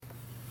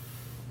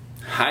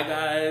Hi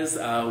guys,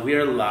 we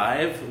are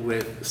live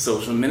with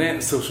Social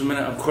Minute. Social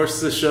Minute, of course,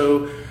 is a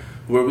show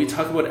where we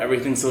talk about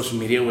everything social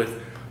media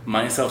with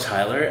myself,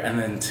 Tyler, and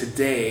then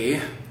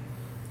today,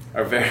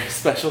 our very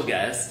special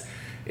guest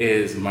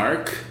is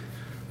Mark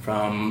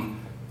from,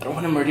 I don't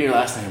want to murder your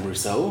last name,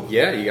 Rousseau.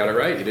 Yeah, you got it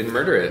right. You didn't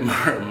murder it.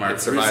 Mark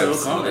It survived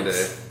Rousseau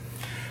today.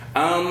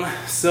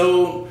 Comics.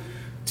 So,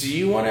 do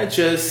you want to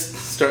just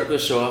start the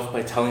show off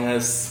by telling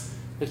us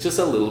just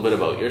a little bit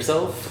about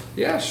yourself?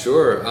 Yeah,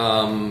 sure.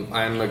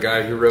 I'm a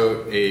guy who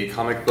wrote a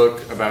comic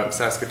book about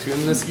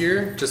Saskatoon this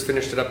year. Just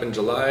finished it up in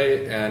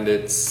July, and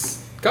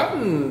it's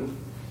gotten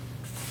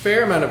a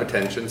fair amount of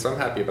attention, so I'm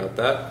happy about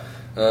that.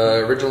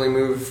 Originally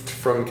moved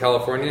from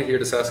California here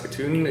to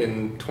Saskatoon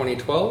in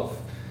 2012.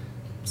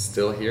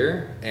 Still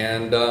here,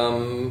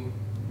 and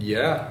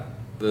yeah,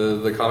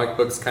 the comic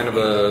book's kind of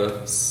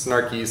a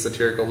snarky,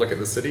 satirical look at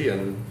the city,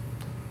 and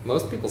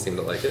most people seem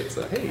to like it.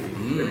 So hey,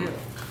 there you go.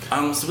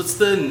 So what's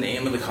the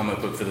name of the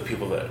comic book for the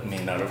people that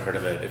may not have heard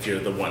of it, if you're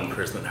the one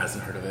person that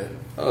hasn't heard of it?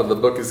 Oh, the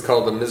book is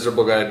called The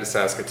Miserable Guide to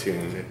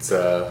Saskatoon. It's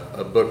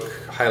a book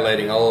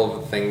highlighting all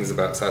of the things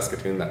about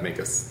Saskatoon that make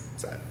us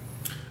sad.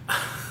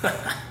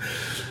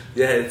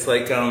 Yeah, it's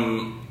like,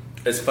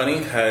 it's funny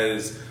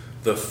because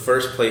the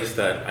first place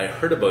that I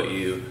heard about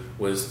you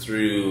was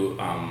through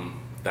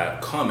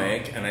that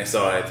comic, and I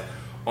saw it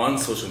on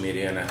social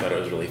media, and I thought it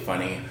was really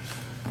funny.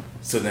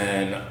 So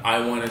then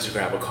I wanted to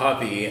grab a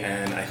copy,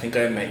 and I think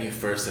I met you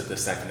first at the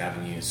 2nd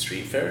Avenue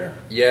Street Fair.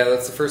 Yeah,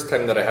 that's the first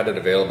time that I had it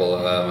available.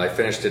 I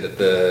finished it at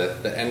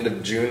the end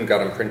of June, got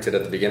them printed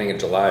at the beginning of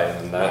July,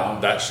 and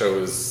that show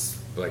was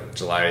like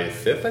July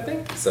 5th, I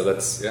think. So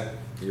that's, yeah,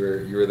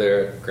 you were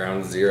there at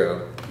ground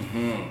zero.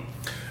 Mm-hmm.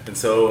 And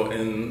so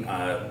in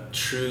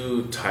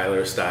true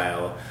Tyler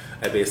style,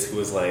 I basically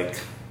was like,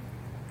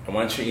 I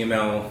want your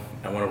email,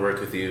 I want to work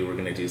with you, we're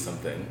going to do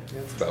something.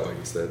 Yeah, that's about what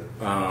you said.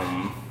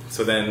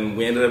 So then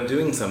we ended up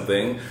doing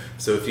something.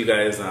 So if you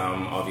guys,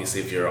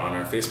 obviously if you're on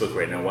our Facebook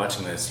right now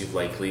watching this, you've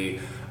likely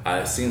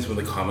seen some of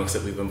the comics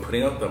that we've been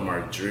putting out that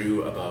Mark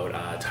drew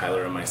about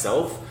Tyler and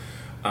myself.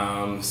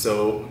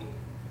 So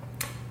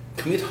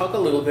can we talk a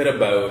little bit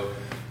about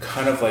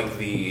kind of like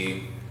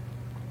the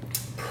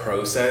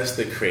process,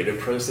 the creative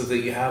process that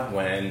you have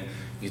when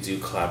you do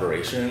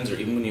collaborations or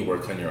even when you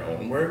work on your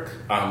own work?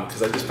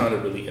 Because I just found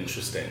it really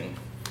interesting.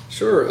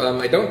 Sure.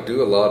 I don't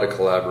do a lot of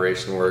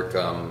collaboration work.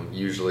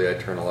 Usually I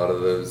turn a lot of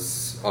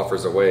those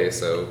offers away.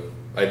 So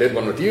I did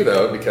one with you,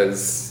 though,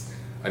 because,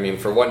 I mean,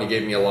 for one, you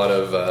gave me a lot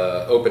of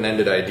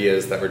open-ended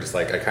ideas that were just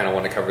like, I kind of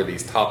want to cover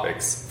these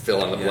topics,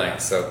 fill in the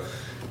blanks. So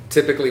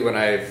typically when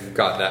I've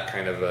got that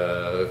kind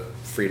of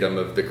freedom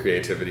of the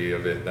creativity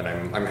of it, then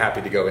I'm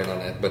happy to go in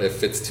on it. But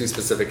if it's too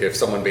specific, if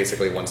someone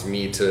basically wants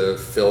me to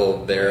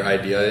fill their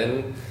idea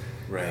in,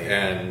 right,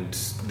 and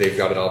they've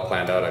got it all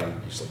planned out,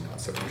 I'm usually not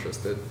so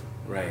interested.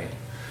 Right.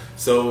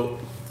 So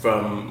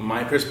from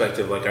my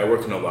perspective, like I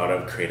work in a lot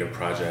of creative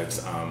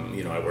projects.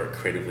 I work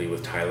creatively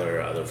with Tyler,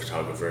 other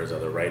photographers,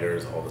 other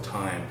writers all the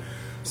time.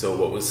 So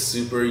what was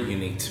super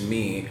unique to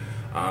me,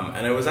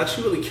 and I was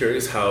actually really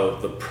curious how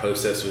the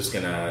process was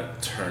going to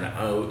turn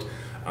out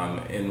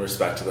in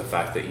respect to the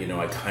fact that,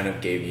 I kind of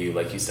gave you,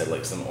 like you said,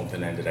 like some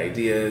open-ended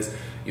ideas.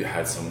 You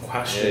had some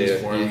questions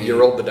for me. You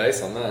rolled the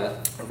dice on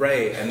that.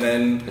 Right. And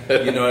then,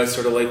 I was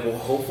sort of like, well,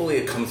 hopefully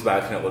it comes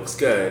back and it looks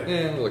good.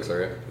 Yeah, it looks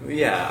alright.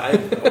 Yeah, I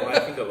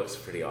think it looks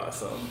pretty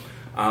awesome.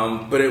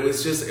 But it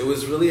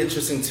was really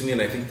interesting to me,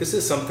 and I think this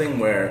is something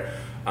where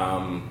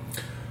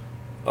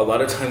a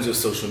lot of times with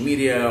social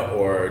media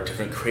or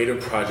different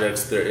creative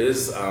projects, there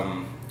is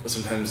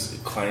sometimes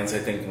clients, I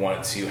think,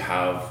 want to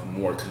have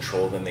more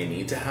control than they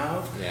need to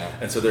have. Yeah.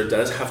 And so there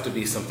does have to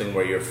be something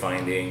where you're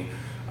finding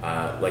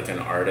like an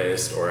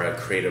artist or a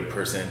creative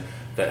person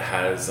that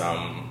has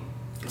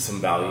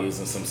some values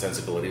and some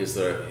sensibilities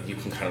that you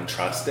can kind of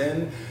trust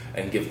in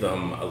and give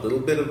them a little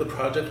bit of the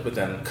project, but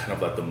then kind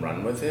of let them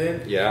run with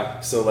it. Yeah.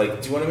 So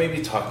like, do you want to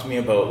maybe talk to me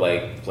about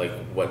like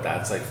what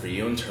that's like for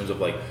you in terms of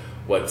like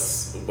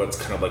what's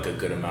kind of like a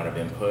good amount of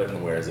input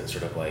and where is it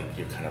sort of like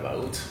you're kind of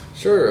out?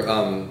 Sure.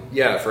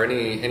 Yeah, for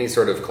any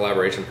sort of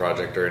collaboration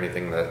project or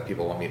anything that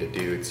people want me to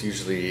do, it's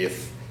usually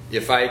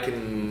if I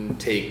can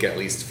take at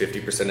least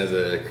 50% of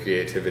the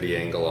creativity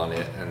angle on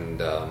it,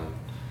 and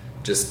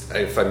just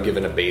if I'm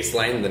given a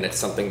baseline, then it's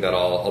something that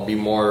I'll be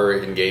more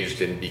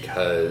engaged in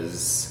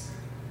because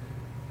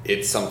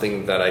it's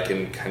something that I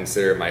can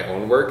consider my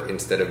own work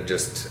instead of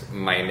just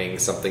miming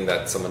something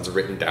that someone's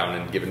written down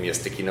and given me a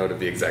sticky note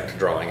of the exact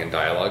drawing and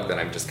dialogue. Then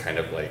I'm just kind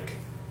of like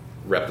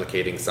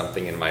replicating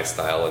something in my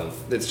style, and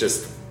it's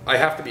just, I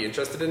have to be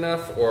interested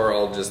enough or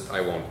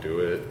I won't do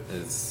it.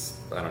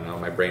 I don't know,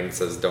 my brain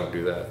says don't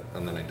do that,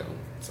 and then I don't.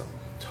 So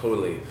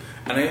totally.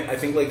 And I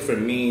think like for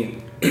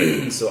me,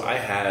 so I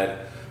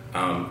had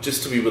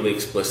just to be really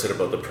explicit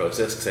about the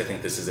process, because I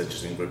think this is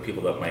interesting for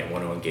people that might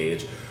want to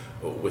engage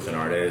with an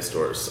artist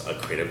or a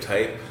creative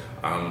type.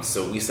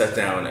 So we sat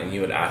down and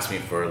you had asked me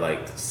for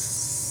like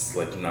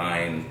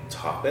 9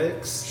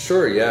 topics.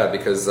 Sure, yeah,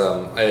 because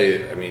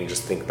I mean,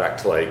 just think back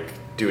to like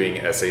doing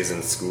essays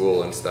in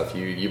school and stuff.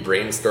 You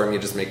brainstorm, you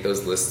just make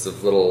those lists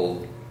of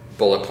little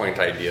bullet point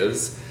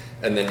ideas,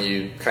 and then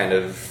you kind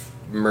of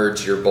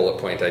merge your bullet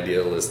point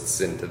idea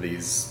lists into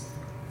these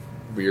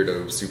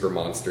weirdo super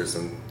monsters,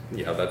 and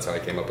yeah, that's how I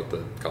came up with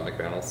the comic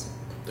panels.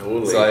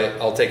 Totally. So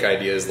I'll take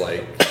ideas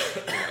like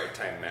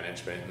time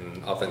management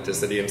and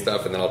authenticity and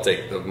stuff, and then I'll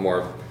take the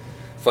more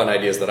fun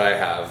ideas that I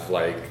have,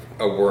 like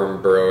a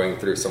worm burrowing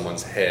through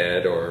someone's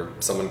head or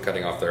someone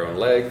cutting off their own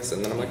legs,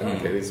 and then I'm like,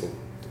 okay, these will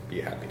be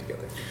happy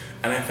together.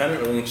 And I found it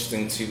really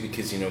interesting too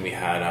because, we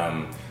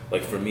had,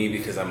 like for me,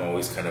 because I'm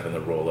always kind of in the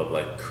role of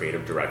like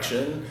creative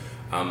direction,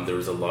 there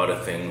was a lot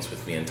of things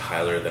with me and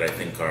Tyler that I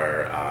think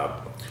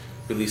are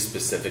really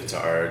specific to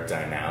our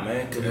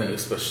dynamic,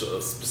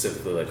 especially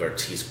specifically like our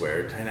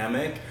T-squared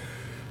dynamic.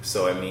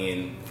 So I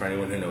mean, for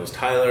anyone who knows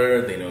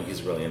Tyler, they know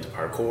he's really into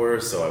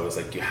parkour. So I was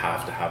like, you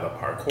have to have a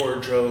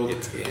parkour joke,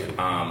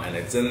 and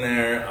it's in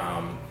there.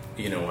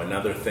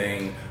 Another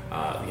thing,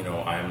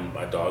 I'm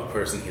a dog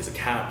person, he's a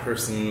cat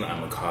person.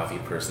 I'm a coffee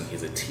person,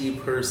 he's a tea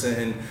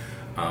person.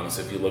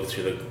 So if you look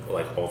through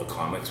all the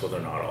comics, well,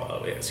 they're not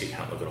all, so you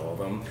can't look at all of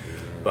them,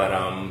 but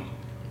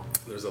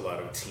there's a lot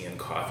of tea and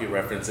coffee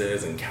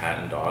references and cat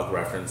and dog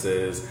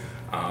references.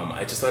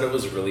 I just thought it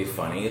was really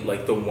funny.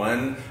 Like the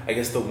one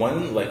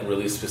like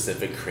really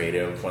specific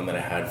creative one that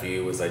I had for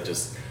you was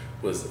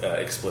was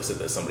explicit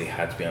that somebody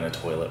had to be on a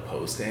toilet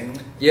posting.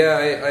 Yeah,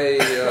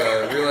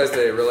 I realized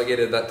I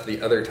relegated that to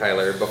the other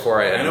Tyler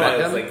before I had met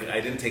him. Like,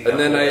 I didn't take that. And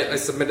then I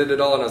submitted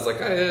it all, and I was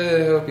like,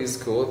 I hope he's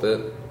cool with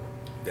it.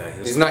 Yeah,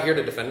 he's not here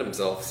to defend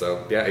himself,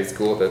 so yeah, he's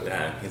cool with it.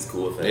 Yeah, he's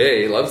cool with it.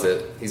 Yeah, he loves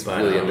it. He's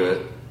really into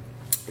it.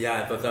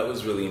 Yeah, I thought that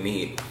was really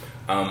neat.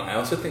 I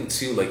also think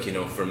too, like,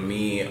 for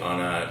me on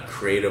a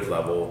creative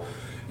level,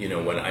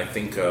 when I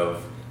think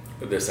of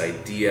this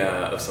idea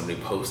of somebody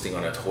posting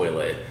on a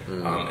toilet,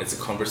 it's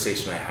a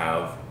conversation I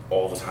have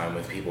all the time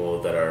with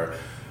people that are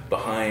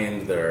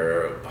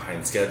they're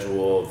behind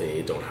schedule,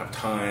 they don't have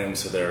time,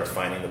 so they're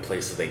finding the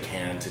places they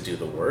can to do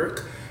the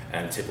work.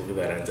 And typically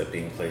that ends up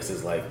being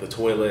places like the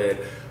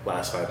toilet,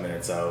 last 5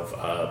 minutes of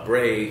a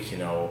break,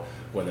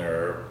 when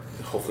they're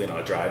hopefully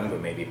not driving,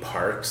 but maybe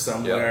parked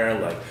somewhere,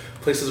 like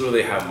places where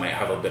they might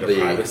have a bit of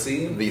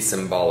privacy. The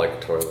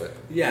symbolic toilet.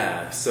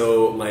 Yeah,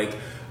 so like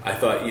I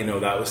thought,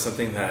 that was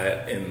something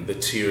that in the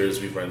 2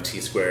 years we've run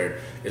T-Squared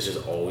is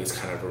just always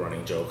kind of a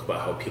running joke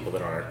about how people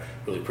that aren't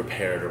really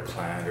prepared or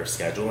planned or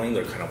scheduling,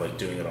 they're kind of like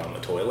doing it on the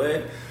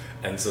toilet.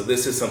 And so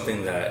this is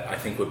something that I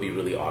think would be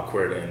really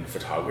awkward in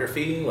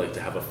photography, like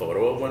to have a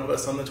photo of one of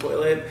us on the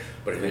toilet,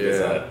 but I think as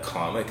a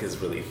comic is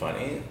really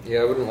funny. Yeah,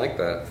 I wouldn't like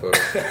that photo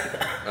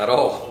at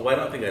all. Well, I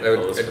don't think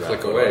I'd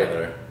click away.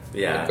 Either.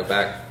 Yeah. I'd go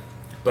back.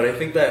 But I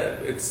think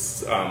that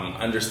it's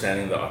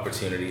understanding the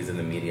opportunities in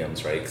the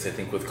mediums, right? Because I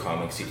think with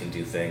comics you can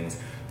do things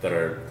that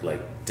are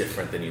like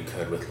different than you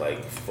could with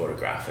like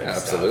photographic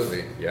stuff.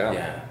 Absolutely, yeah.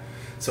 Yeah.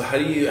 So how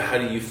do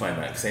you find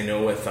that? Because I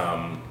know with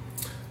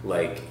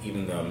like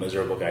even the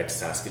Miserable Guide to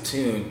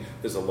Saskatoon,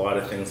 there's a lot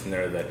of things in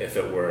there that if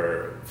it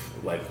were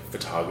like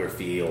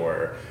photography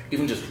or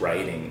even just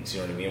writing, do you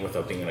know what I mean,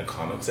 without being in a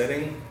comic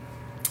setting,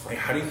 like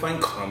how do you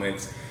find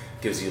comics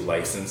gives you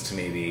license to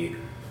maybe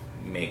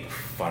make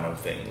fun of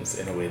things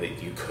in a way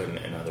that you couldn't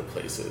in other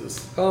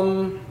places?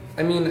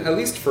 I mean, at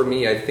least for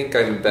me, I think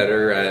I'm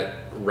better at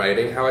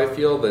writing how I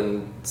feel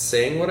than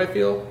saying what I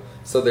feel.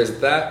 So there's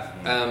that.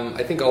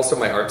 I think also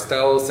my art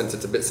style, since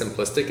it's a bit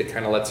simplistic, it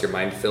kind of lets your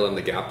mind fill in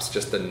the gaps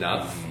just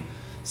enough.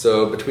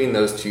 So between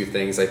those two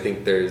things, I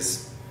think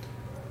there's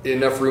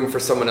enough room for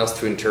someone else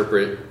to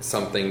interpret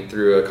something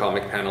through a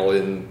comic panel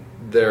in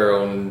their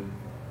own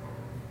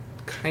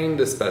kind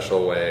of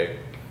special way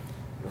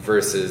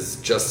versus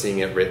just seeing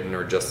it written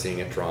or just seeing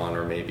it drawn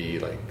or maybe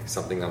like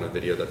something on a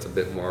video that's a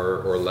bit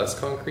more or less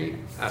concrete.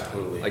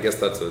 Totally. I guess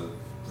that's a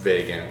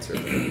vague answer.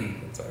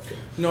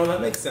 No, that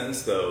makes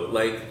sense though.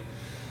 Like,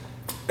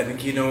 I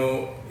think,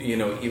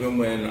 even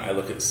when I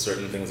look at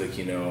certain things like,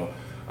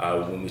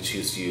 when we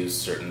choose to use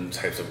certain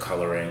types of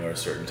coloring or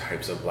certain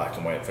types of black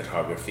and white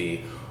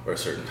photography or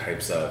certain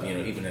types of,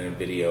 even in a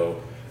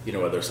video,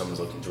 whether someone's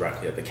looking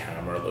directly at the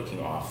camera or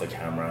looking off the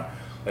camera,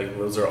 like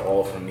those are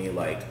all for me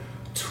like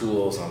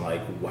tools on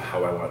like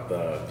how I want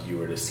the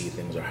viewer to see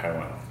things or how I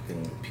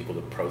want people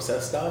to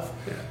process stuff.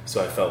 Yeah.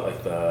 So I felt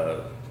like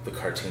the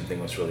cartoon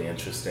thing was really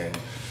interesting.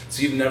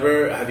 So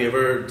have you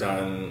ever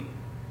done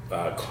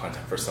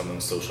content for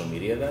someone's social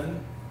media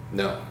then?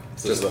 No.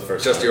 So just the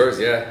first just time? Yours,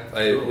 yeah.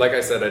 Like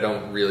I said, I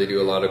don't really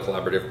do a lot of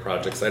collaborative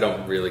projects. I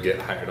don't really get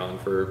hired on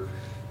for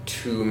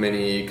too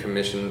many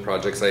commission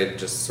projects. I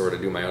just sort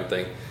of do my own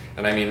thing.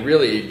 And I mean,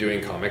 really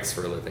doing comics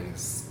for a living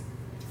is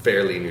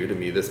fairly new to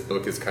me. This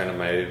book is kind of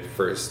my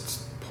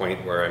first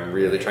point where I'm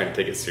really trying to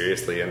take it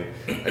seriously. And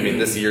I mean,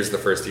 this year's the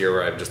first year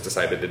where I've just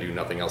decided to do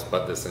nothing else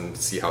but this and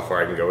see how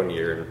far I can go in a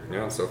year.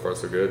 And so far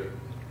so good.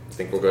 I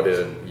think we'll go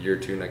to year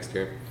 2 next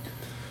year.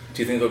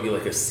 Do you think there'll be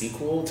like a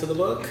sequel to the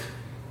book?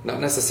 Not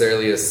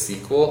necessarily a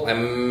sequel. I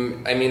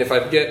mean, if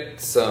I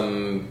get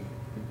some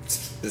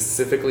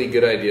specifically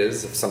good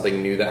ideas of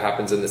something new that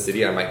happens in the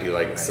city, I might do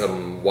like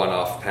some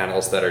one-off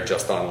panels that are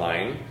just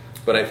online.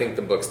 But I think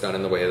the book's done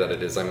in the way that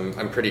it is.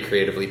 I'm pretty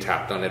creatively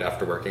tapped on it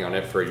after working on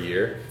it for a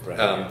year.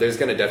 Right. There's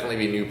going to definitely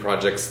be new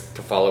projects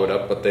to follow it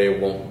up, but they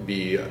won't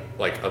be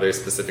like other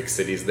specific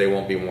cities. They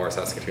won't be more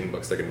Saskatoon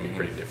books. They're going to be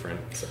pretty different.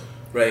 So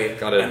Right.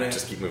 gotta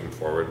just keep moving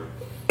forward.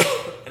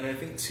 And I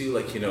think too,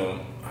 like,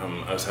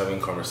 I was having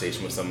a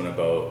conversation with someone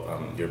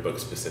about your book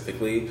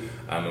specifically,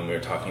 and we were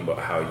talking about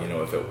how,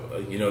 if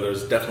it,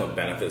 there's definite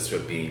benefits to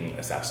it being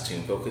a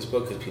Saskatoon focused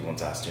book because people in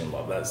Saskatoon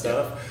love that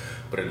stuff.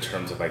 But in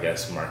terms of, I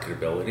guess,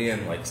 marketability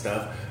and like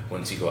stuff,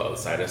 once you go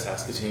outside of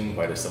Saskatoon,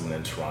 why does someone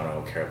in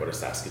Toronto care about a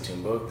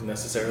Saskatoon book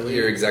necessarily?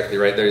 You're exactly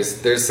right.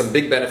 There's some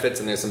big benefits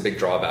and there's some big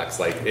drawbacks.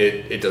 Like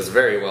it does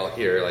very well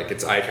here. Like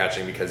it's eye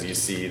catching because you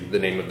see the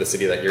name of the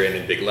city that you're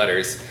in big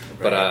letters.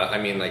 Right. But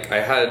I mean, like I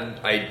had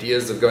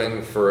ideas of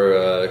going for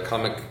a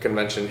comic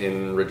convention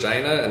in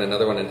Regina and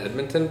another one in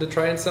Edmonton to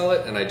try and sell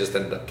it, and I just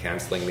ended up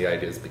canceling the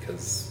ideas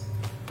because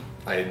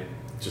I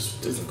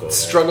just doesn't go there.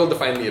 Struggled to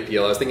find the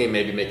appeal. I was thinking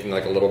maybe making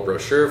like a little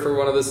brochure for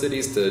one of the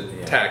cities to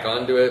tack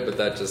onto it, but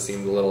that just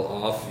seemed a little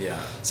off.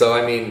 Yeah. So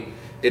I mean,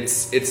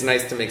 it's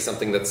nice to make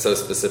something that's so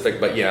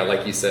specific, but yeah,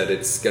 like you said,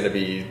 it's going to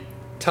be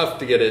tough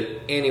to get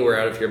it anywhere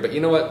out of here. But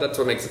you know what? That's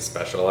what makes it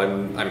special.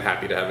 I'm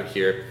happy to have it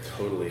here.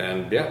 Totally.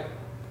 And yeah.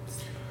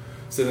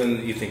 So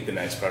then you think the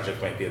next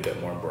project might be a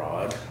bit more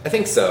broad? I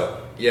think so.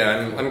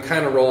 Yeah, I'm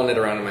kind of rolling it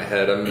around in my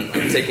head. I'm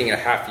taking a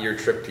half-year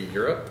trip to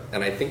Europe,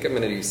 and I think I'm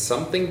going to do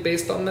something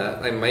based on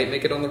that. I might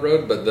make it on the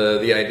road, but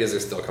the ideas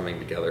are still coming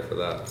together for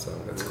that. So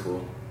that's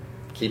cool.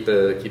 Keep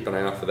an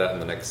eye out for that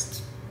in the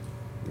next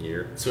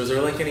year. So is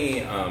there like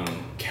any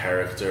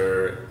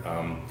character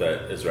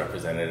that is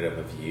representative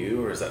of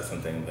you, or is that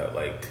something that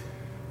like...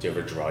 Do you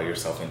ever draw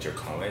yourself into your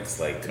comics,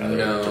 like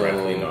no,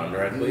 directly,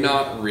 non-directly?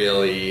 Not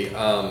really.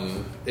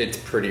 It's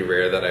pretty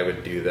rare that I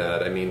would do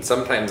that. I mean,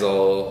 sometimes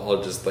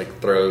I'll just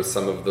like throw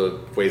some of the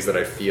ways that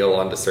I feel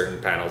onto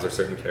certain panels or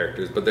certain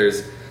characters, but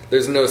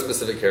there's no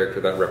specific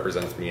character that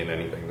represents me in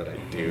anything that I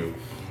do.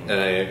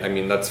 And I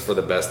mean, that's for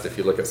the best. If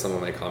you look at some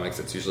of my comics,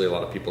 it's usually a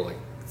lot of people like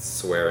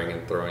swearing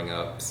and throwing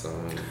up, so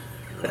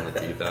I don't want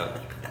to do that.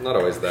 Not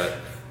always that.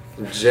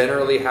 I'm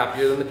generally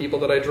happier than the people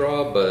that I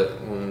draw, but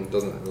it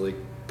doesn't really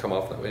come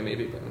off that way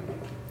maybe, but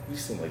you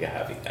seem like a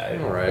happy guy.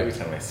 All right. Every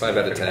time I see 5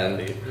 you, out of 10.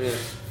 Yeah.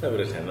 5 out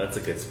of 10. That's a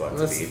good spot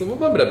to be. We'll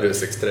bump it up to a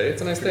 6 today.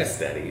 It's a nice day.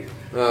 Steady.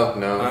 Oh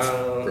no,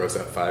 it's gross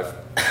at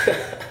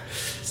 5.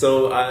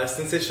 So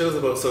since this show's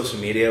about social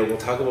media, we'll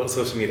talk about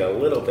social media a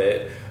little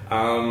bit.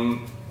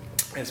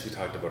 As we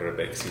talked about it a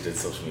bit because you did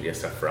social media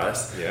stuff for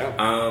us.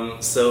 Yeah.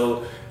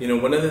 So,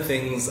 one of the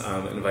things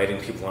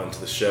inviting people onto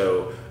the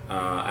show,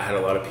 I had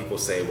a lot of people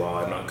say, well,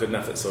 I'm not good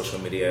enough at social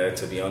media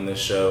to be on this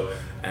show.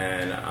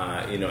 And,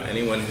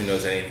 anyone who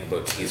knows anything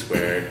about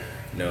T-Squared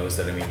knows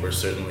that, we're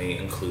certainly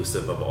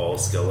inclusive of all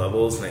skill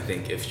levels. And I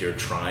think if you're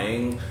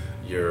trying,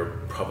 you're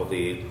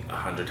probably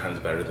 100 times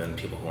better than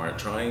people who aren't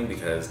trying,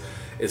 because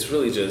it's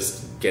really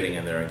just getting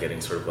in there and getting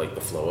sort of like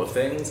the flow of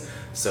things.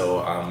 So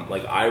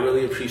I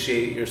really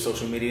appreciate your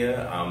social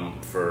media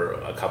for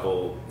a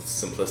couple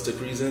simplistic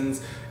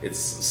reasons. It's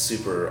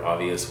super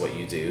obvious what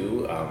you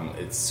do.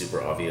 It's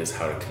super obvious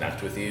how to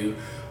connect with you,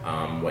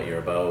 what you're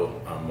about,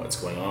 what's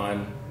going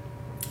on.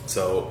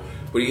 So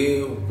what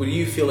do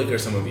you feel like are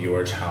some of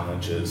your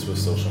challenges with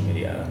social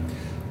media?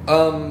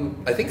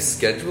 I think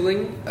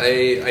scheduling.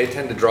 I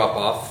tend to drop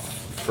off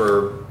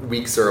for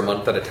weeks or a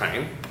month at a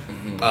time.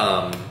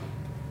 Mm-hmm.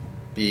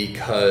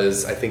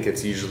 Because I think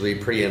it's usually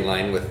pretty in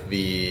line with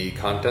the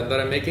content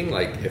that I'm making.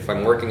 Like if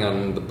I'm working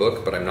on the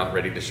book but I'm not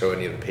ready to show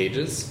any of the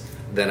pages,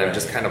 then I'm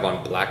just kind of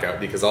on blackout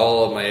because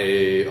all of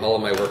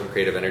my work and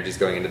creative energy is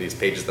going into these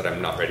pages that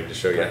I'm not ready to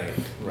show yet.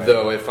 Right.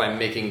 Though if I'm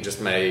making just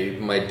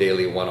my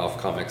daily one-off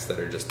comics that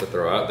are just to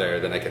throw out there,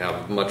 then I can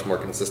have much more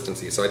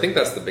consistency. So I think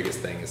that's the biggest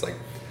thing is like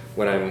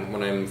when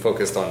I'm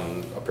focused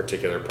on a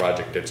particular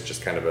project, it's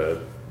just kind of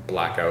a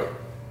blackout.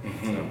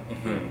 Mm-hmm. So,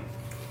 mm-hmm.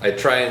 I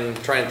try and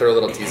throw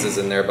little teases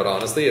in there, but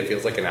honestly, it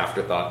feels like an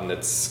afterthought, and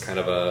it's kind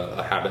of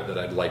a habit that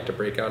I'd like to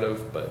break out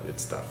of, but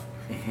it's tough.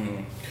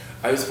 Mm-hmm.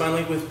 I always find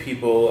like with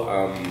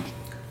people,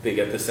 they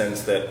get the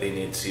sense that they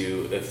need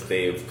to, if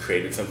they've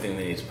created something,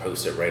 they need to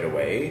post it right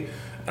away.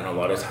 And a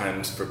lot of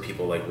times for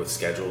people like with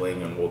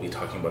scheduling, and we'll be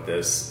talking about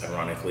this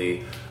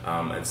ironically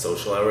at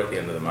Social Hour at the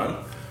end of the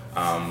month,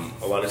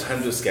 a lot of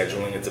times with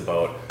scheduling, it's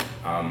about,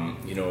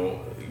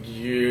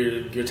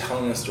 you're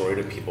telling a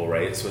story to people,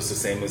 right? So it's the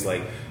same as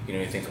like,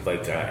 you think of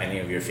like any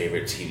of your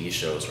favorite TV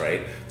shows,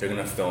 right? They're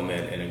going to film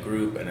it in a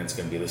group and it's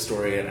going to be the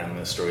story, and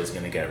the story is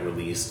going to get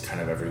released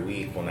kind of every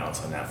week. Well, now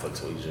it's on Netflix,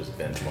 so you just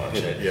binge watch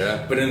it.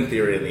 Yeah. But in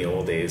theory, in the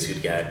old days,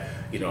 you'd get,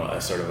 you know,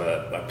 a sort of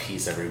a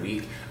piece every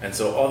week. And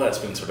so all that's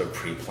been sort of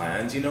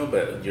pre-planned, you know,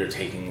 but you're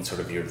taking sort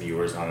of your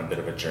viewers on a bit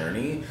of a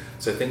journey.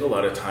 So I think a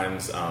lot of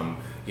times,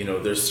 you know,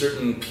 there's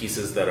certain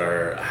pieces that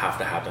have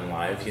to happen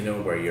live, you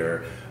know, where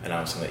you're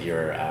announcing that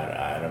you're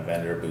at a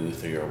vendor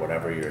booth or you're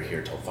whatever, you're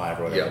here till 5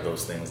 or whatever,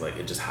 those things, like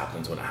it just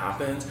happens when it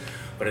happens.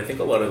 But I think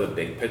a lot of the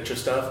big picture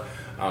stuff,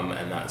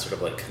 and that sort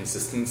of like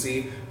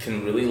consistency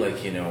can really,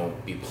 like, you know,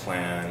 be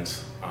planned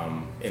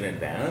in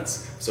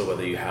advance. So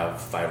whether you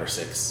have 5 or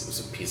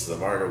 6 pieces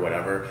of art or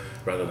whatever,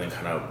 rather than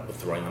kind of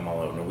throwing them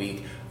all out in a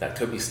week, that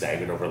could be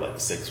staggered over like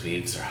 6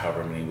 weeks or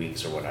however many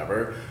weeks or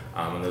whatever.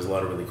 And there's a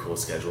lot of really cool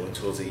scheduling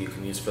tools that you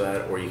can use for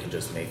that, or you can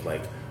just make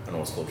like an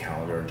old school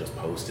calendar and just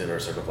post it, or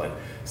sort of like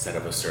set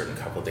up a certain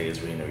couple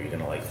days where you know you're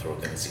gonna like throw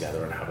things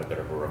together and have a bit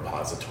of a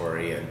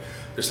repository. And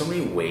there's so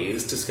many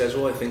ways to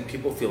schedule. I think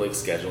people feel like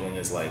scheduling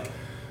is like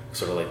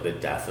sort of like the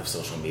death of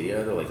social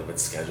media. They're like, if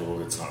it's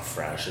scheduled, it's not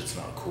fresh, it's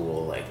not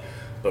cool. Like,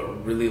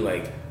 but really,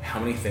 like, how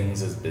many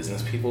things as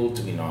business people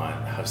do we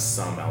not have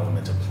some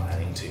element of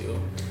planning to?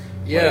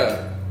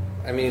 Yeah,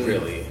 like, I mean,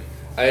 really.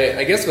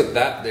 I guess with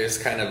that, there's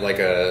kind of like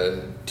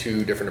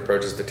two different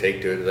approaches to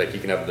take to it. Like,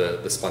 you can have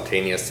the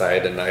spontaneous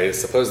side, and I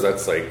suppose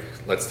that's like,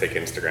 let's take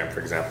Instagram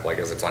for example. I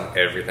guess it's on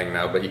everything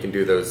now, but you can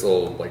do those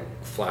little like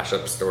flash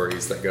up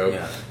stories that go.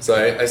 Yeah. So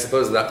I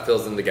suppose that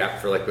fills in the gap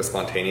for like the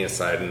spontaneous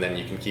side, and then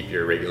you can keep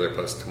your regular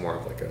post to more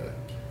of like a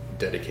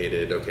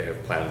dedicated, okay,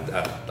 I've planned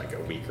like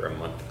a week or a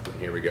month, and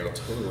here we go.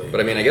 Totally. But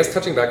I mean, I guess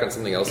touching back on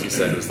something else you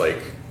said was like,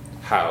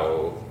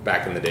 how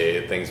back in the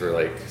day things were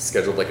like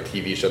scheduled like a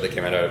TV show that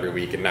came out every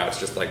week, and now it's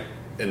just like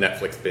a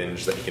Netflix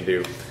binge that you can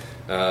do.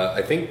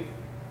 I think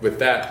with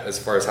that, as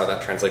far as how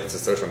that translates to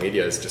social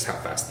media, is just how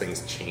fast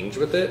things change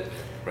with it.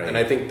 Right. And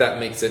I think that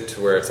makes it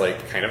to where it's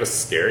like kind of a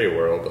scary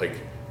world. Like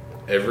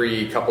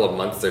every couple of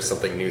months there's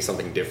something new,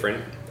 something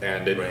different,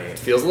 and it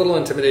feels a little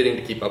intimidating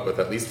to keep up with,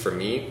 at least for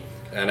me.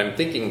 And I'm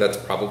thinking that's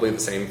probably the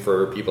same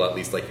for people, at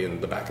least like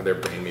in the back of their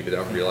brain. Maybe they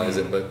don't realize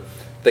it, but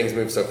things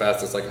move so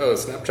fast. It's like, oh,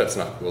 Snapchat's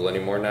not cool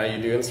anymore. Now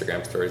you do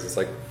Instagram stories. It's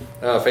like,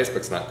 oh,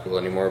 Facebook's not cool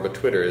anymore, but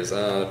Twitter is.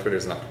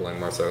 Twitter's not cool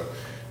anymore. So,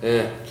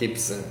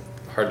 keeps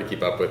hard to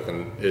keep up with,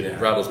 and it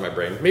rattles my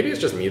brain. Maybe it's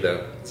just me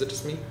though. Is it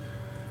just me?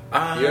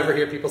 You ever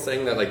hear people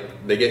saying that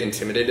like they get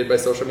intimidated by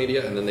social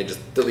media and then they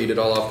just delete it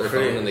all off their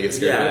phone and they get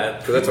scared of it?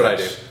 Because that's what I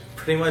do.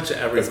 Pretty much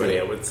everybody,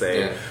 I would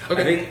say. Yeah.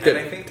 Okay.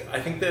 I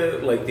think the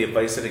like the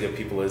advice that I give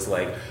people is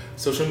like,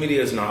 social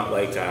media is not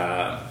like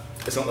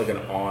it's not like an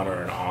on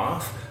or an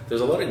off.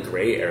 There's a lot of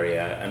gray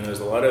area, and there's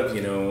a lot of,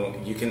 you know,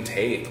 you can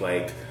take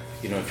like,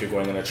 you know, if you're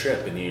going on a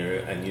trip and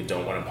you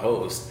don't want to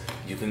post,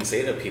 you can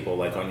say to people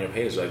like on your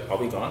page like, I'll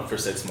be gone for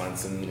 6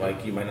 months, and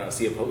like you might not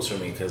see a post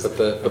from me because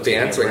put the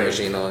answering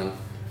machine on.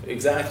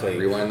 Exactly.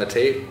 Rewind the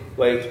tape.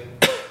 Like,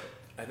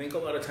 I think a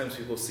lot of times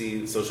people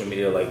see social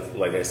media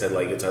like I said,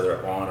 like it's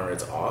either on or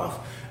it's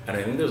off, and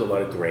I think there's a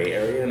lot of gray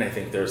area, and I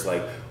think there's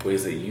like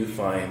ways that you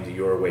find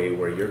your way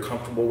where you're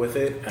comfortable with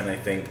it, and I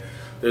think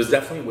there's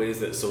definitely ways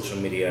that social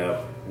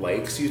media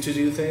likes you to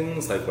do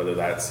things, like whether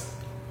that's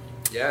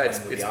it's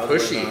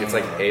pushy. It's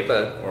like, hey,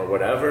 but or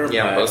whatever.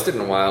 Yeah, posted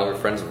in a while. Your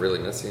friends will really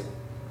miss you.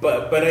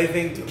 But I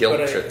think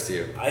guilt trips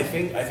you. I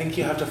think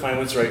you have to find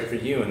what's right for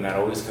you, and that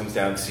always comes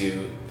down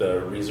to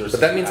the resources.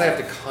 But that means I have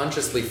to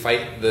consciously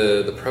fight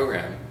the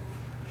program.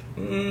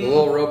 The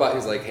little robot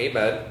who's like, "Hey,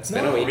 bud, it's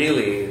been a week."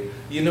 Really,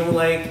 you know,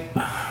 like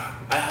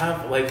I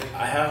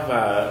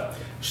have.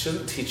 She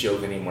doesn't teach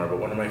yoga anymore, but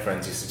one of my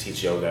friends used to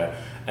teach yoga,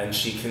 and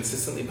she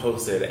consistently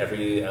posted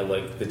every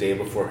like the day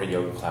before her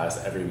yoga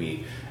class every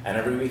week. And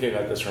every week I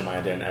got this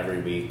reminder, and every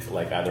week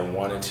like either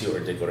wanted to or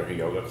did go to her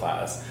yoga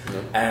class.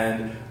 Mm-hmm.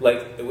 And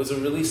like it was a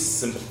really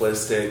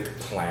simplistic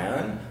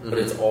plan, but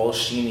it's all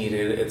she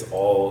needed. It's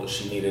all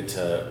she needed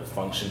to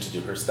function, to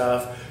do her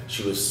stuff.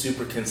 She was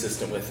super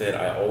consistent with it.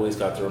 I always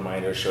got the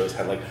reminder. She always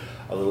had like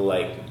a little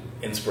like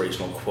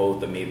inspirational quote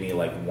that made me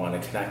like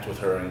want to connect with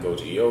her and go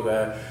to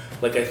yoga.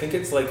 Like I think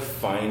it's like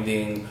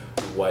finding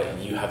what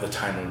you have the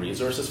time and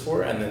resources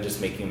for, and then just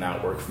making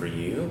that work for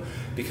you,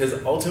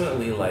 because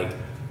ultimately like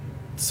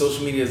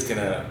social media is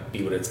gonna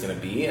be what it's gonna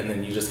be, and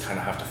then you just kind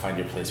of have to find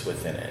your place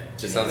within it.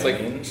 Sounds like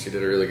she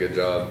did a really good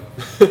job.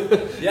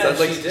 Yeah, sounds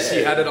like she did.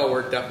 She had it all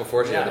worked out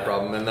before she had the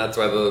problem, and that's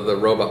why the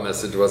robot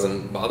message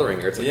wasn't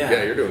bothering her. It's like,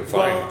 yeah you're doing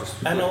fine. Well,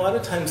 and a lot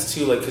of times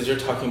too, like because you're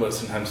talking about,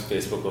 sometimes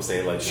Facebook will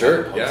say like,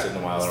 sure, posted in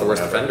a while, it's or the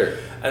worst whatever. offender.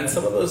 And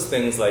some of those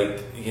things,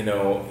 like, you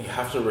know, you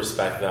have to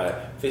respect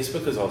that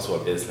Facebook is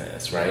also a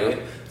business, right?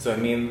 Yeah. So I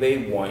mean, they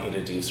want you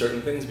to do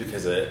certain things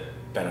because it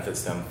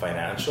benefits them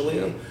financially.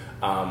 Yeah.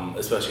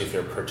 Especially if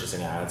you're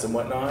purchasing ads and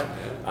whatnot.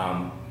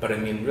 But I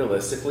mean,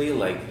 realistically,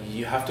 like,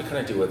 you have to kind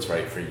of do what's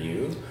right for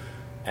you.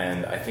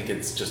 And I think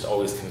it's just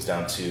always comes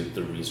down to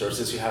the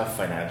resources you have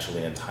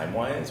financially and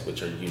time-wise,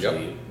 which are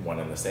usually one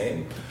and the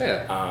same.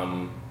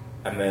 Yeah.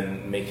 And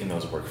then making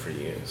those work for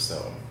you,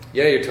 so.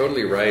 Yeah, you're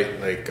totally right.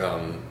 Like,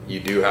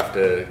 you do have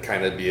to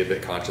kind of be a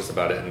bit conscious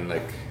about it, and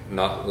like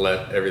not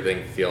let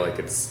everything feel like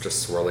it's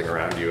just swirling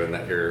around you and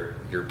that you're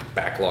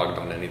backlogged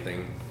on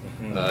anything.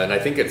 And I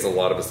think it's a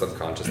lot of a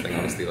subconscious thing,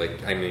 honestly.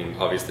 Like, I mean,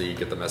 obviously you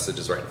get the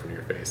messages right in front of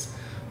your face,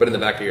 but in the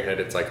back of your head,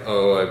 it's like,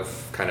 oh,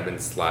 I've kind of been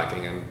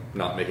slacking. I'm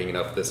not making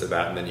enough this or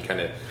that. And then you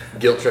kind of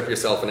guilt trip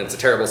yourself, and it's a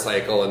terrible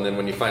cycle. And then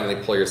when you finally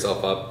pull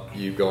yourself up,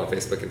 you go on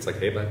Facebook and it's like,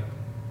 hey, bud,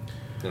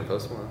 you want to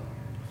post one?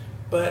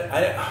 But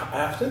I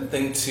often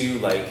think too,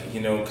 like,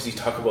 you know, because you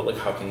talk about like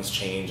how things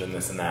change and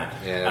this and that,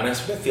 Yeah. and I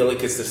sort of feel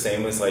like it's the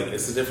same as like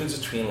it's the difference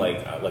between like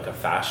a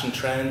fashion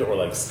trend or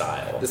like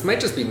style. This might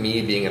just be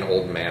me being an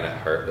old man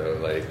at heart, though.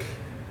 Like,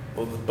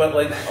 Well, but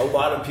like a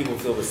lot of people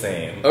feel the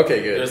same.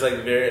 Okay, good.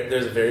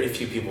 There's very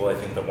few people I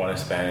think that want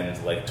to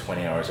spend like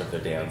 20 hours of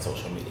their day on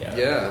social media.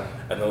 yeah,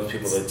 And those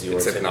people that do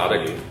It's are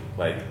hypnotic. typically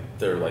like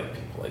they're like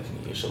people like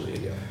me usually.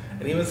 Yeah.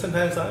 And even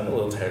sometimes I'm a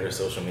little tired of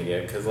social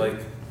media because like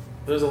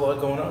there's a lot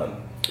going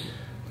on.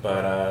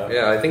 But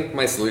yeah. I think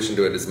my solution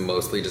to it is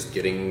mostly just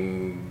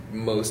getting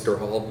most or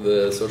all of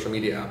the social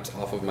media apps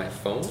off of my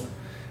phone,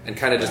 and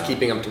kind of just Yeah.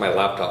 keeping them to my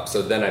laptop.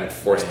 So then I'm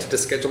forced Right. to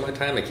schedule my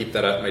time. I keep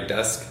that at my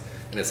desk,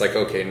 and it's like,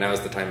 okay, now's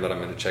the time that I'm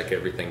going to check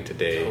everything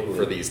today Totally.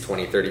 for these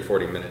 20, 30,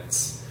 40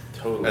 minutes.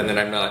 totally. And then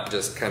I'm not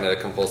just kind of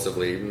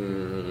compulsively.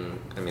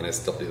 I mean, I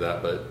still do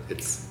that, but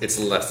it's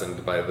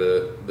lessened by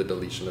the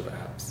deletion of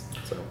apps.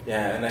 So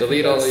yeah, and I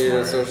delete think all that's of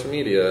your smart. social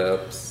media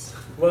apps.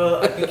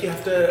 Well, I think you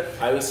have to.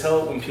 I always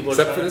tell when people are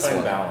Except trying for to this find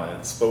one.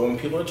 balance. But when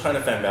people are trying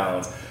to find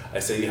balance, I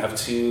say you have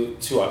two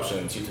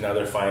options. You can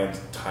either find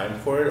time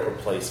for it or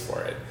place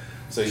for it.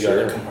 So you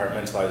either Sure.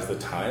 compartmentalize the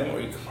time or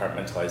you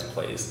compartmentalize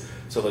place.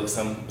 So like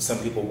some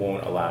people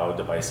won't allow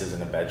devices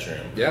in a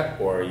bedroom. Yeah.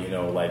 Or you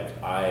know like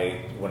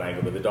when I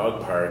go to the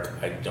dog park,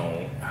 I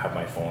don't have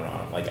my phone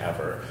on like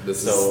ever.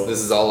 This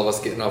is all of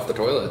us getting off the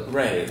toilet.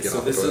 Right. Get So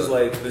off the this is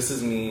toilet. like this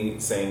is me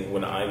saying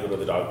when I go to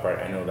the dog park,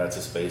 I know that's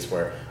a space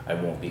where I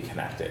won't be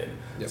connected.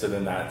 Yep. So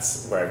then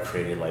that's where I've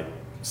created like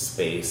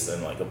space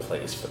and like a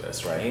place for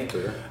this, right?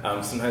 Clear.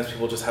 Sometimes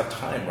people just have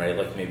time, right?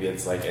 Like maybe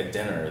it's like at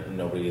dinner,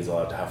 nobody is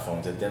allowed to have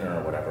phones at dinner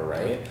or whatever,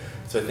 right?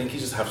 So I think you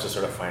just have to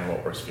sort of find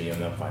what works for you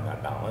and then find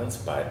that balance.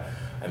 But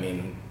I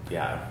mean,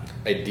 yeah,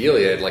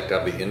 Ideally, I'd like to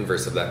have the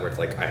inverse of that, where it's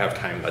like I have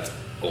time that's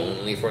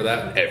only for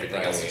that, and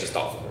everything else is Right. just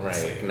off.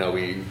 It's Right. like, no,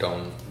 we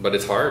don't. But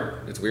it's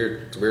hard. It's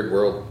weird. It's a weird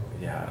world.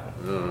 yeah,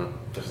 Mm.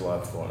 there's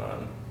lots going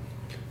on.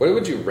 What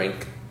would you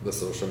rank the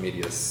social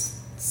media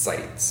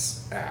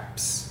sites,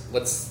 apps?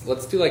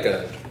 Let's do like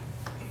a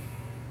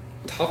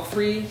top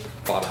three,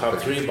 bottom Top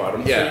three,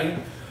 bottom Yeah. three.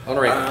 I want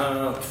to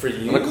rank For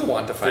you, I'm gonna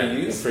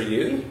quantify for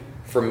you,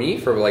 for me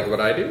for like what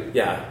I do.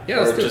 yeah, Yeah,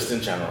 or let's do it. just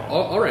in general.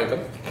 I'll rank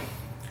them.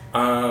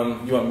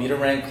 You want me to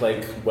rank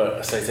like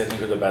what sites I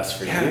think are the best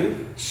for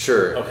you?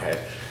 Sure. Okay.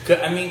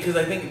 Because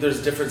I think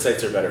there's different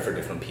sites are better for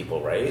different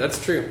people, right?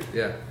 That's true.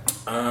 Yeah.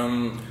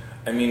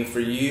 I mean, for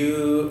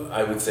you,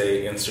 I would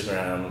say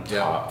Instagram Yeah.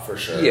 top for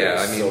sure. Yeah,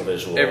 I It's mean, so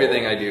visual.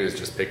 everything I do is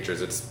just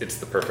pictures. It's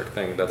the perfect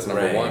thing. That's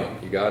number Right. one.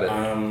 You got it.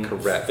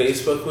 Correct.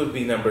 Facebook would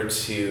be number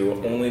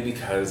two, only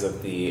because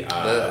of the The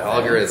events.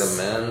 algorithm,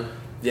 man.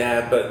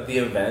 Yeah, but the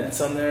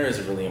events on there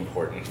is really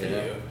important for Yeah.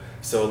 you.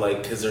 So,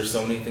 like, because there's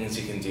so many things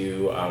you can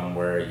do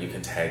where you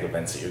can tag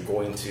events that you're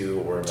going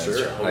to or events Sure,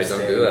 you're I hosting.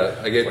 don't do that.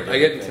 I or get different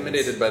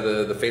intimidated things. by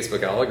the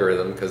Facebook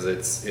algorithm because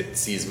it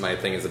sees my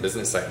thing as a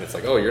business site and it's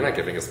like, oh, you're not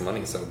giving us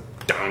money, so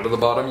down to the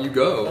bottom you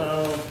go.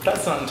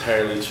 That's not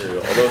entirely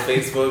true. Although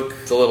Facebook,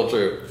 It's a little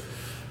true.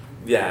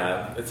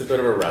 yeah, it's a bit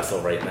of a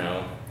wrestle right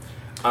now.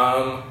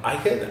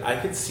 I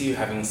could see you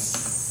having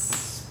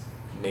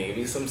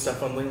maybe some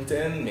stuff on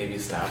LinkedIn, maybe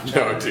Snapchat.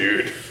 No,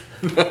 dude.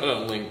 Not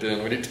on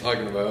LinkedIn. What are you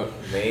talking about?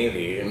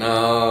 Maybe.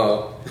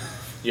 No,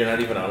 You're not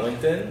even on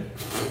LinkedIn?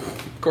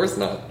 of course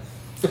not.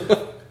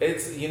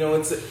 It's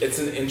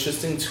an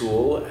interesting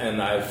tool,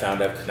 and I've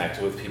found I've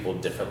connected with people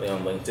differently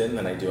on LinkedIn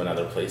than I do in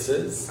other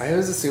places. I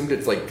always assumed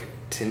it's like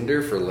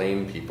Tinder for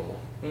lame people.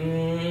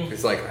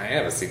 It's like, I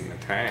have a suit and a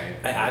tie.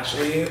 I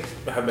actually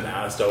have been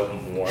asked out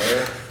more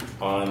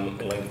on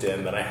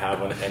LinkedIn than I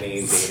have on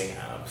any dating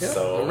app. Yeah,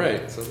 so all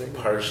right. So there you go.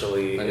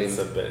 partially I mean, it's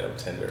a bit of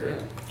Tinder.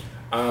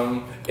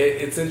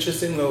 It's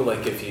interesting though,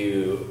 like if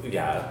you,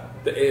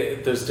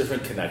 there's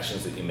different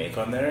connections that you make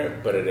on there,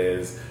 but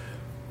it's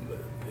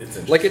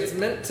interesting. Like it's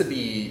meant to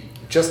be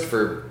just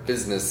for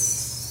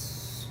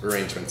business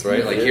arrangements,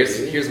 right? Like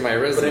here's my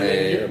resume. But I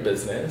mean, you're a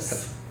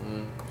business.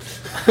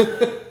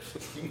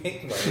 You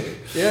make money.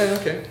 Yeah,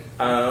 okay.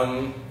 I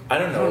don't know. I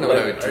don't know what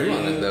I would are do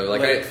on you, it though.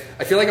 Like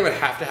I feel like I would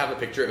have to have a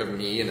picture of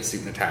me in a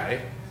suit and a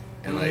tie,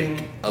 and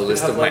like a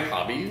list have, of my like,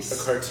 hobbies.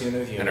 a cartoon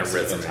of you And in a a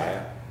suit and resume.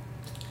 tie.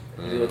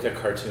 You look like a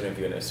cartoon of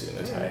you in a suit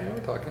and a Yeah, tie. we're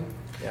talking.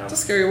 Yeah. It's a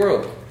scary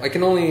world. I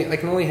can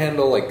only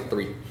handle like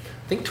 3. I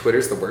think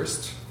Twitter's the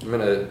worst. I'm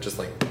gonna just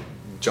like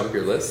jump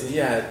your list.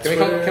 Yeah, Can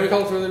we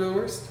call Twitter the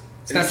worst?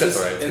 Snapchat's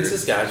alright. In too.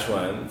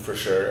 Saskatchewan, for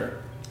sure.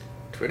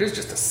 Twitter's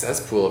just a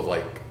cesspool of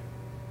like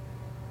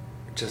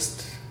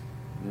just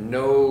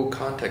no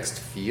context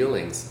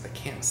feelings. I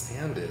can't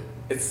stand it.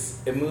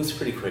 It moves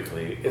pretty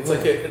quickly. It's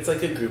Ugh.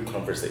 like a group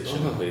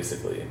conversation, Ugh.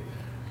 basically.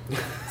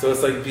 So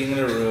it's like being in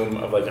a room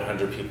of like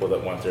 100 people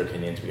that want their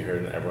opinion to be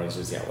heard, and everyone's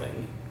just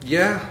yelling.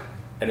 Yeah.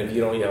 And if you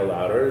don't yell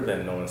louder,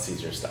 then no one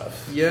sees your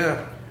stuff.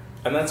 Yeah.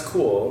 And that's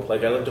cool.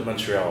 Like, I lived in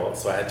Montreal,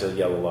 so I had to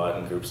yell a lot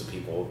in groups of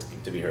people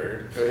to be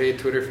heard. Oh, hey,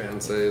 Twitter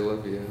fans, I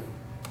love you.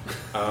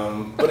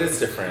 But it's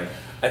different.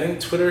 I think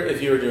Twitter,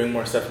 if you were doing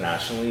more stuff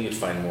nationally, you'd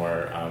find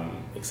more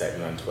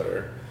excitement on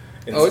Twitter.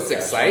 Oh, it's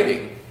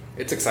exciting.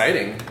 It's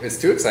exciting. It's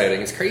too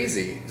exciting. It's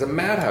crazy. It's a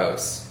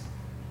madhouse.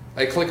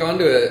 I click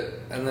onto it,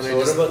 and then So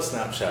what about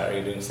Snapchat? Are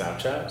you doing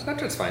Snapchat?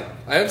 Snapchat's fine.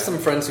 I have some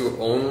friends who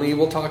only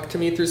will talk to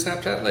me through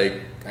Snapchat.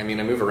 Like, I mean,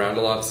 I move around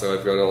a lot, so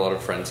I've got a lot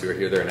of friends who are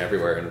here, there, and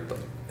everywhere,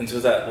 And so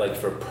is that like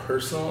for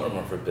personal or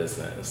more for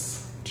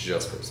business?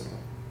 just personal.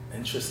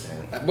 Interesting.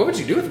 What would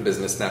you do with a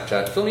business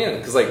Snapchat? Fill me in,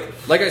 because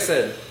like I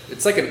said,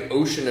 it's like an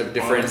ocean of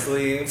different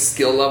Honestly,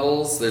 skill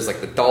levels. There's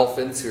like the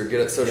dolphins who are good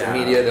at social Yeah.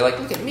 media. They're like,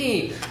 look at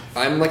me,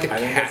 I'm like a I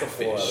think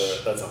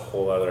catfish. that's a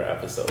whole other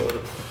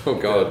episode. Oh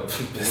god,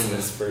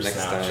 Business for Next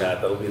Snapchat. time.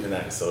 That'll be the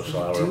next social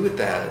What hour. do you do with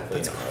that? Probably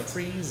That's not.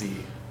 crazy.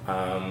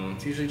 Um,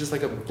 It's usually just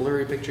like a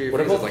blurry picture of your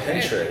what face. about It's like,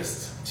 hey.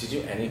 Pinterest? Do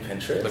you do any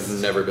Pinterest?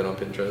 I've never been on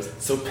Pinterest.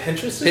 So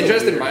Pinterest is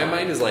Pinterest a in weird my one.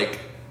 mind is like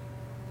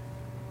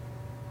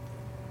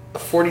a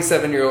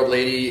 47-year-old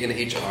lady in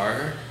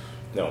HR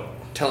No.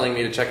 telling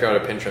me to check out a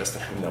Pinterest.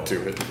 I No. won't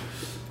do it.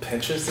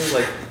 Pinterest is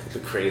like the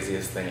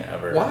craziest thing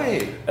ever.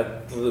 Why?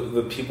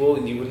 The people,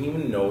 you wouldn't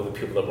even know the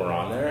people that were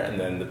on there, and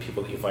then the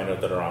people that you find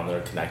out that are on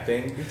there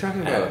connecting What are you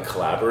talking and about?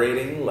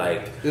 collaborating.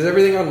 Like, Is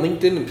everything on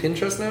LinkedIn and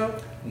Pinterest now?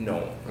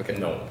 no. Okay.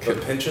 No. But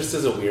Pinterest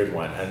is a weird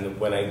one, and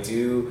when I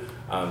do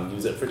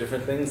use it for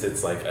different things,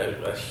 it's like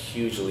a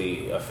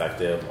hugely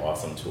effective,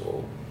 awesome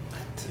tool.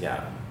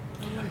 Yeah.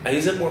 I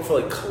use it more for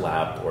like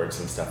collab boards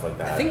and stuff like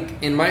that. I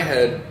think in my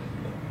head,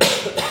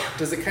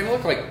 does it kind of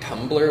look like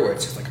Tumblr where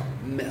it's just like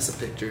a mess of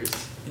pictures?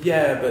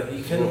 Yeah, but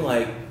you can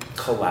like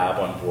collab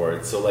on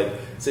board. So like,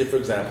 say for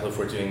example, if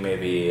we're doing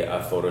maybe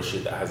a photo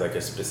shoot that has like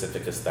a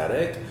specific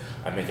aesthetic,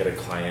 I may get a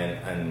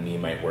client and me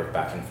might work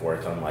back and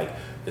forth on like,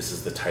 this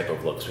is the type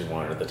of looks we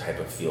want, or the type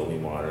of feel we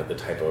want, or the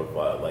type of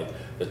like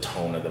the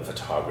tone of the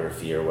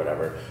photography or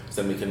whatever.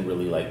 So then we can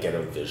really like get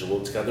a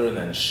visual together and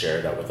then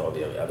share that with all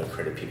the other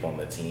creative people on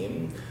the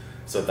team.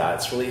 So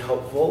that's really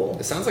helpful.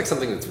 It sounds like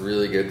something that's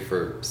really good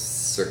for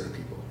certain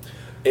people.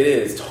 It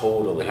is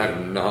totally.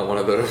 I'm not one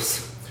of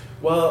those.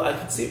 Well, I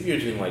could see if you're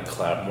doing like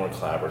more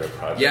collaborative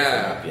projects. Yeah,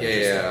 that might be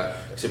interesting. yeah.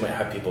 So you might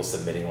have people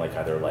submitting like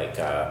either like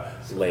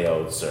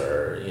layouts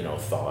or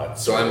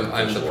thoughts. So or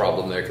I'm the visual.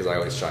 problem there because I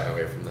always shy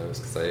away from those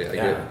because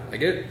I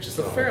get just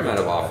a Oh, fair amount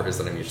of yeah. offers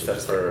that I'm usually Except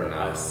just for like, no.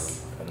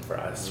 us and for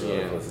us, Yeah.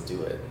 yeah. Let's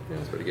do it. Yeah,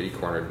 it's pretty good. He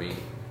cornered me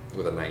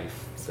with a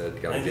knife.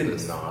 Said, "Gotta I do did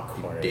this." not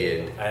corner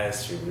did. you. I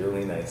asked you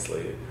really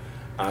nicely.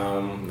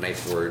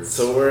 Nice words.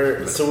 So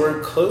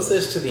we're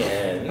closest to the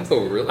end.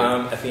 Oh, really?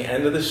 At the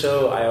end of the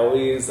show, I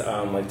always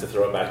like to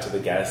throw it back to the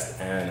guest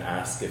and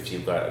ask if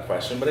you've got a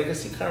question. But I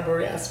guess you kind of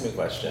already asked me a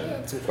question. I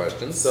had some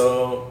questions.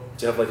 So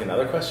do you have like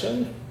another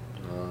question?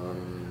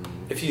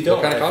 If you don't,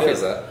 what kind of I coffee feel-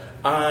 is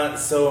that?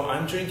 So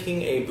I'm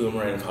drinking a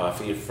Boomerang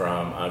coffee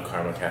from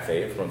Karma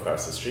Cafe from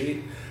across the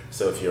street.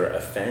 So if you're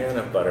a fan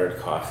of buttered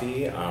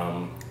coffee,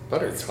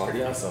 Buttered it's coffee?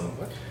 pretty awesome.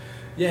 What?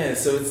 Yeah,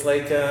 so it's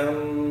like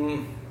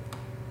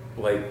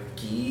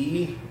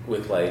ghee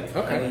with like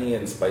Okay. honey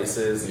and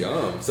spices.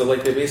 Yum. So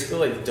like they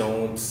basically like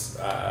don't.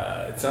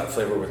 It's not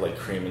flavored with like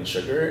cream and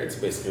sugar. It's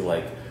basically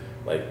like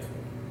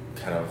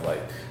kind of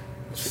like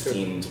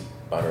steamed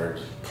buttered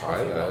Try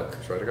coffee that. milk.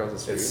 Try it across the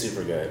street. It's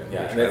super good.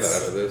 Yeah, Yeah, and try it's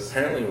that after this.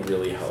 apparently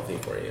really healthy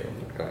for you.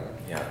 Okay.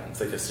 Yeah, it's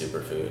like a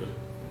superfood.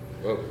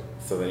 Whoa.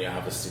 So then you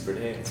have a super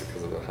day. It's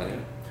because of the honey.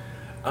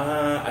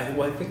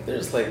 I think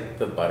there's like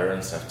the butter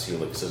and stuff too,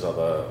 like 'cause there's all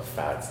the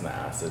fats and the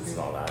acids and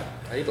all that.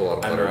 I eat a lot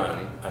of butter and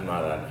honey. I'm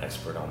not an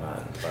expert on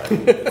that, but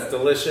it's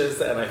delicious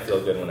and I feel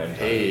good when I'm done.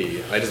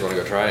 Hey, I just want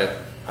to go try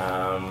it.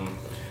 Um,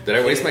 Did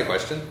I waste my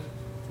question?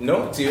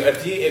 no,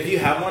 if you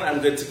have one, I'm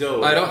good to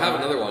go. I don't have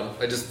another one.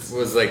 I just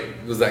was like,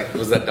 was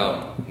that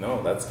dumb?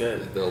 No, that's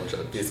good. They'll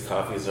judge. These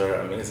coffees are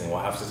amazing. We'll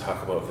have to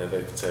talk about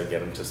Vivek to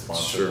get him to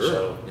sponsor the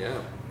show. Yeah.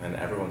 And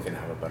everyone can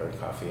have a buttered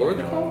coffee. What are you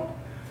they know. called?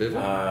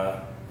 Vivid?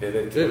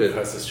 Vivid, Vivid.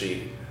 across the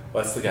street.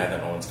 Well, that's the guy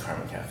that owns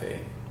Karma Cafe.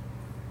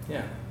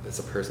 Yeah, That's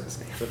a person's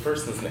name. it's a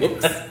person's name.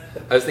 Whoops.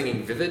 I was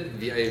thinking Vivid,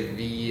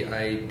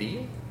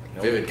 V-I-V-I-D?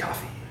 Nope. Vivid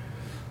Coffee.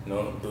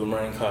 No,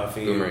 Boomerang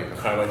Coffee, Boomerang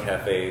Coffee. Karma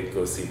Cafe,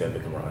 go see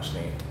Vivek and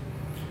Roshni.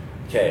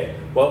 Okay,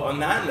 well, on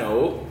that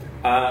note,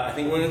 I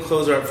think we're going to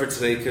close her up for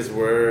today because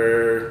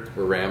We're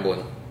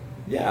rambling.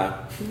 we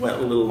went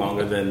a little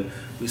longer than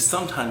we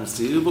sometimes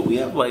do, but we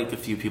have like a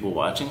few people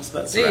watching, so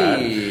that's rad.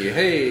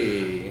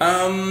 Hey!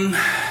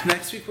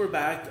 Next week we're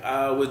back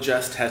with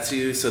Jess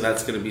Tetsu, so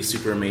that's going to be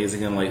super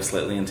amazing and like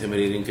slightly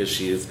intimidating because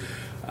she's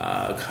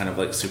kind of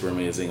like super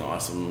amazing,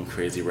 awesome,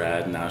 crazy,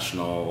 rad,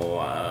 national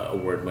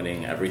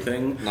award-winning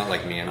everything. Not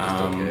like me, I'm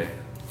just okay.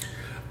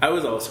 I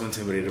was also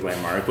intimidated by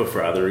Mark, but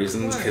for other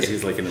reasons, because Why?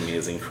 he's like an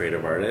amazing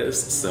creative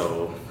artist.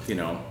 So, you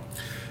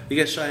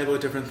get shy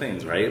about different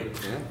things, right?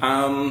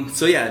 Yeah.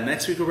 So yeah,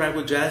 next week we're back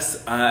with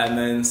Jess, and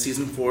then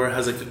season 4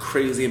 has like a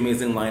crazy,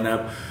 amazing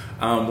lineup.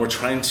 We're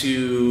trying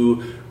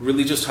to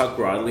really just talk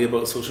broadly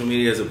about social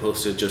media as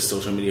opposed to just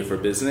social media for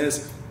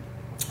business.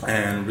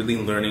 and really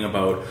learning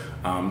about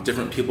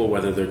different people,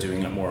 whether they're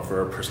doing it more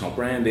for personal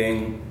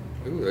branding,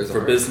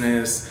 for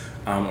business,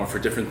 or for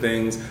different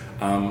things.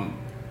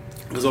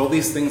 Because all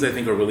these things I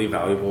think are really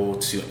valuable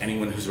to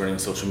anyone who's running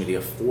social media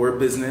for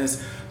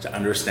business, to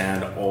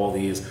understand all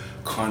these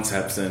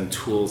concepts and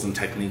tools and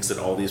techniques that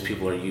all these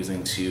people are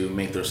using to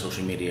make their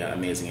social media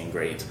amazing and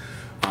great.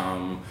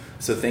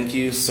 So thank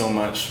you so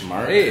much,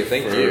 Mark. Hey,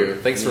 thank you.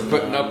 Thanks for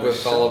putting up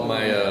with all of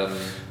my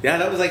yeah,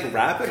 that was like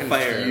rapid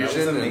fire. That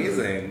was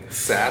amazing.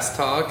 SaaS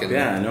talk. And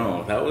yeah,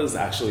 no, that was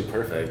actually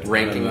perfect.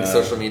 Ranking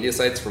social media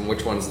sites from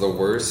which one's the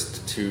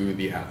worst to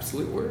the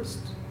absolute worst.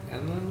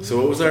 And then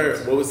so what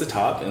was the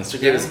top?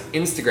 Instagram? It was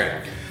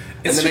Instagram.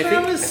 And Instagram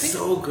then I think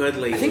so good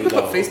lately. I think we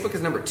put Facebook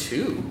as number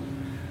 2.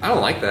 I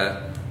don't like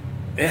that.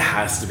 It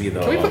has to be though.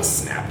 Can we put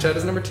Snapchat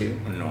as number 2?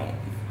 No.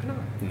 Why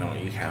not? No,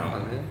 you can't.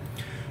 Come on, man.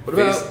 What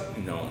about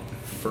no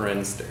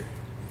Friendster?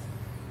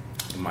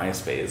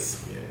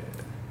 MySpace. Yeah.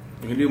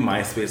 You can do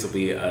MySpace will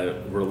be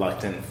a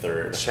reluctant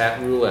third. Chat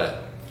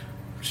roulette.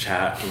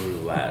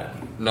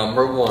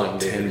 Number 1.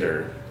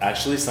 Tinder.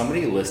 Actually,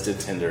 somebody listed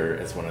Tinder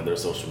as one of their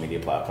social media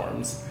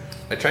platforms.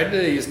 I tried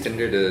to use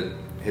Tinder to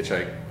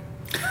hitchhike.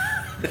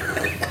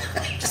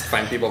 Just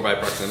find people by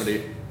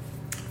proximity.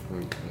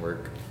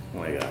 Work. Oh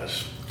my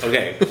gosh.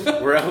 Okay,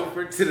 we're out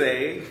for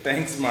today.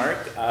 Thanks, Mark.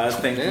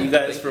 Thank you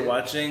guys for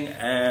watching,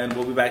 and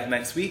we'll be back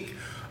next week,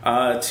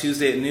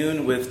 Tuesday at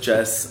noon with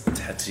Jess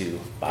Tattoo.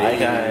 Bye,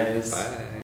 guys. Bye.